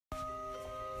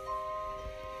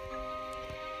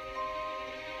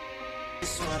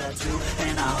That's what I do,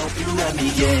 and I hope you let me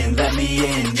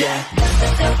in, yeah.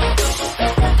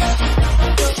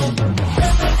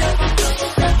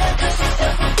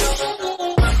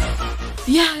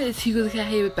 Yeah, it's Hugo the Cat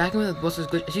here, back with Brawl Stars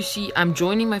Glitches. As you see, I'm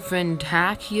joining my friend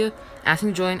Hack here, asking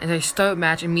to join, and I start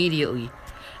match immediately.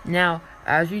 Now,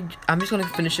 I'm just gonna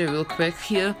finish it real quick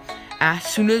here. As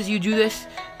soon as you do this,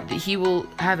 he will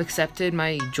have accepted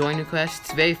my join request.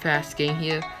 It's a very fast game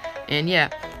here, and yeah,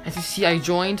 as you see, I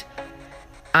joined.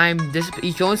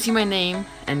 You don't see my name,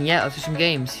 and yeah, let's do some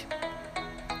games.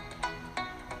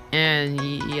 And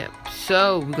yeah,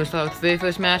 so we're gonna start with the very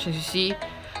first match. As you see,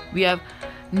 we have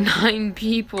 9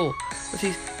 people. Let's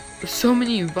see, so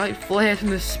many white flares in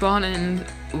the spawn, and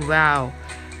wow,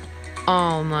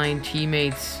 all 9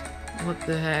 teammates. What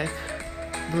the heck,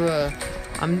 bruh?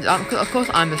 Of course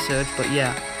I'm the search, but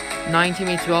yeah, 9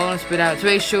 teammates are all gonna spit out. It's a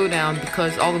very showdown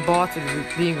because all the bots are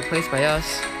being replaced by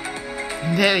us.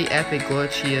 Very epic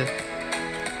glitch here.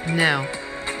 Now,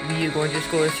 we are going to just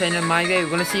go to send in my guy.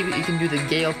 We're gonna see if you can do the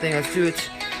Gale thing. Let's do it.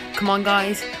 Come on,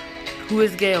 guys. Who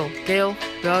is Gale? Gale,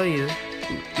 where are you?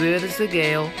 Where is the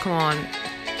Gale? Come on.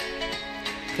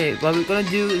 Okay, what we're gonna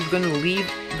do is we're gonna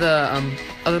leave the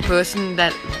other person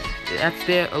that's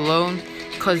there alone,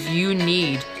 because you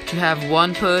need to have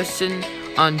one person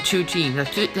on 2 teams. There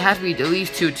has to be at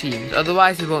least 2 teams,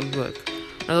 otherwise it won't work.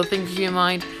 Another thing to keep in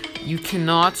mind, you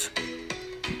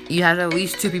have at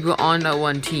least 2 people on that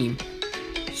one team,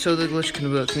 so the glitch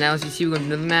can work. Now as you see, we're going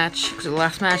to do the match, because the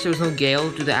last match there was no Gale,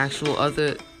 do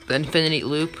the infinity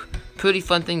loop. Pretty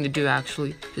fun thing to do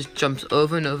actually, just jumps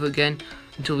over and over again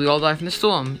until we all die from the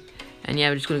storm. And yeah,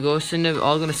 we're just going to go Cinder, we're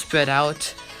all going to spread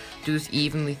out, do this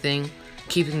evenly thing,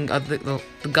 keeping the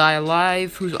guy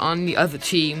alive who's on the other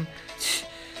team.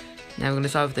 Now we're going to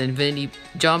start with the infinite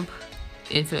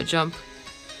jump.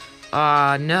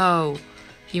 Ah, no.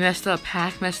 He messed up.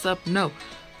 Hack messed up. No.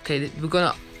 Okay,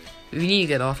 we need to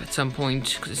get off at some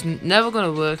point, because it's never going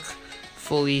to work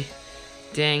fully.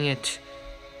 Dang it.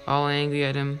 All angry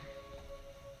at him.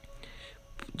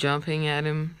 Jumping at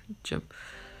him.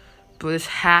 But this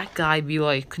Hack guy be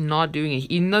like, not doing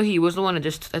it. Even though he was the one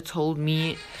that told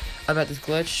me about this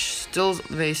glitch. Still the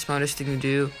very smartest thing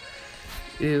to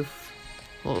do.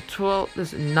 Well,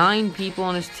 there's 9 people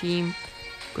on his team.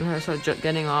 Gonna have to start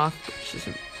getting off. It's just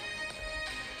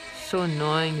so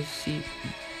annoying to see.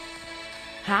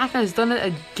 Hack has done it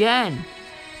again.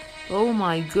 Oh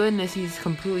my goodness, he's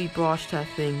completely botched that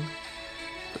thing.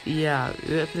 But yeah,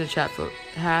 we're up in the chat for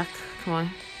Hack. Come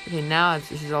on. Okay, now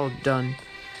this is all done.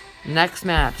 Next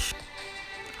match.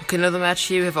 Okay, another match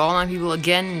here. We have all 9 people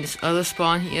again in this other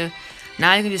spawn here.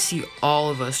 Now you can just see all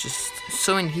of us. Just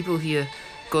so many people here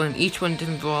going each one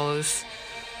different brawlers.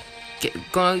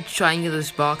 Gonna try and get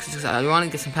those boxes because I want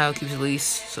to get some power cubes at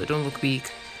least, so I don't look weak.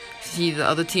 See the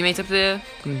other teammates up there?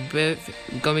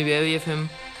 Gonna be wary of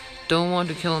him. Don't want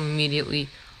to kill him immediately.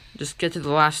 Just get to the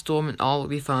last storm and all will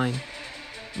be fine.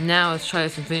 Now let's try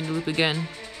this infinity loop again.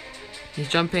 He's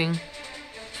jumping.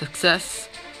 Success.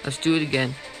 Let's do it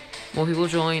again. More people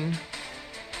join.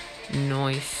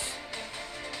 Nice.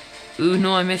 Ooh,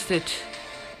 no, I missed it.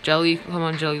 Jelly, come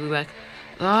on, Jelly, we're back.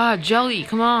 Ah, Jelly,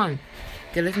 come on.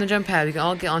 Get away from the jump pad. We can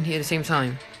all get on here at the same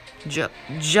time.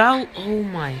 Oh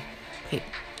my. Okay,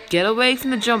 get away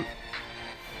from the jump.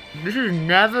 This is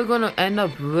never gonna end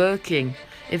up working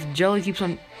if Jelly keeps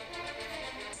on.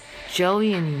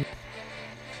 Jelly and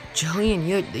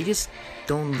you, they just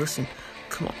don't listen.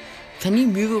 Come on. Can you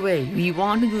move away? We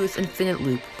want to do this infinite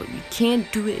loop, but you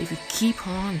can't do it if you keep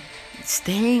on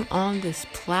staying on this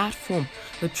platform.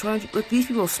 Look, these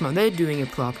people are smart. They're doing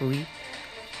it properly.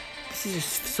 This is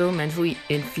just so mentally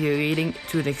infuriating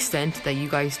to an extent that you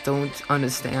guys don't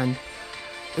understand.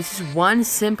 This is one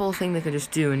simple thing they could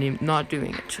just do, and you're not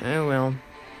doing it. Oh well.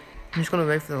 I'm just gonna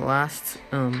wait for the last.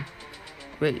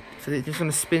 Wait. So they're just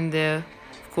gonna spin there.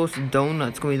 Of course, the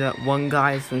donut's gonna be that one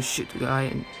guy that's gonna shoot the guy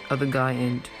and other guy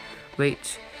and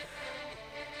wait.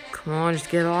 Come on, just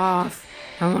get off.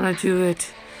 I wanna do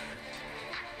it.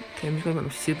 Okay, I'm just gonna put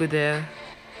my super there.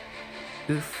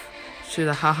 Oof. Sure,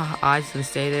 the haha eyes gonna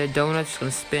stay there. Donut's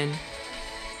gonna spin.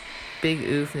 Big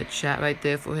oof in the chat right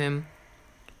there for him.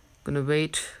 Gonna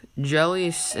wait.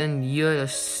 Jelly and Yeet are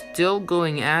still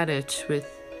going at it with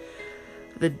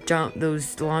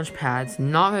those launch pads.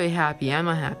 Not very happy. I'm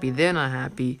not happy. They're not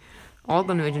happy. All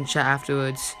gonna rage in chat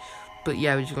afterwards. But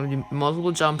yeah, we're just gonna do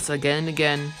multiple jumps again and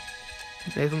again.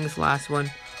 Away from this last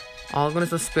one. All gonna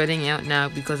start spreading out now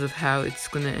because of how it's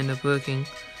gonna end up working.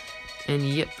 And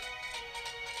yep.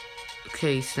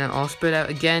 Okay, so now all spread out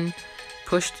again.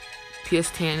 Pushed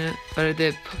PS Tanner, or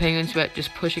the penguin sweat,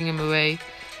 just pushing him away.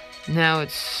 Now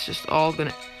it's just all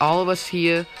of us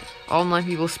here, all 9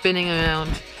 people spinning around.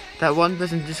 That one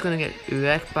person just gonna get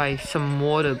wrecked by some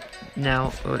mortar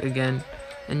now or again.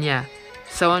 And yeah,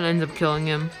 someone ends up killing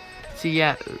him. So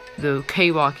yeah, the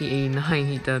K-Rocky 89,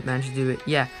 he does manage to do it.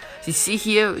 Yeah, so you see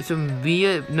here some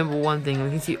weird number 1 thing. You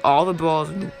can see all the brawls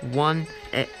in one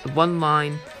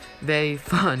line. Very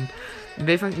fun.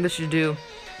 Very fun thing that you do.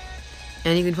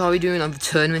 And you can probably do it on the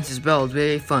tournaments as well. It's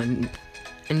very fun.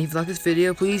 And if you like this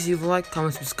video, please leave a like,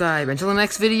 comment, subscribe. Until the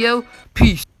next video,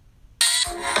 peace.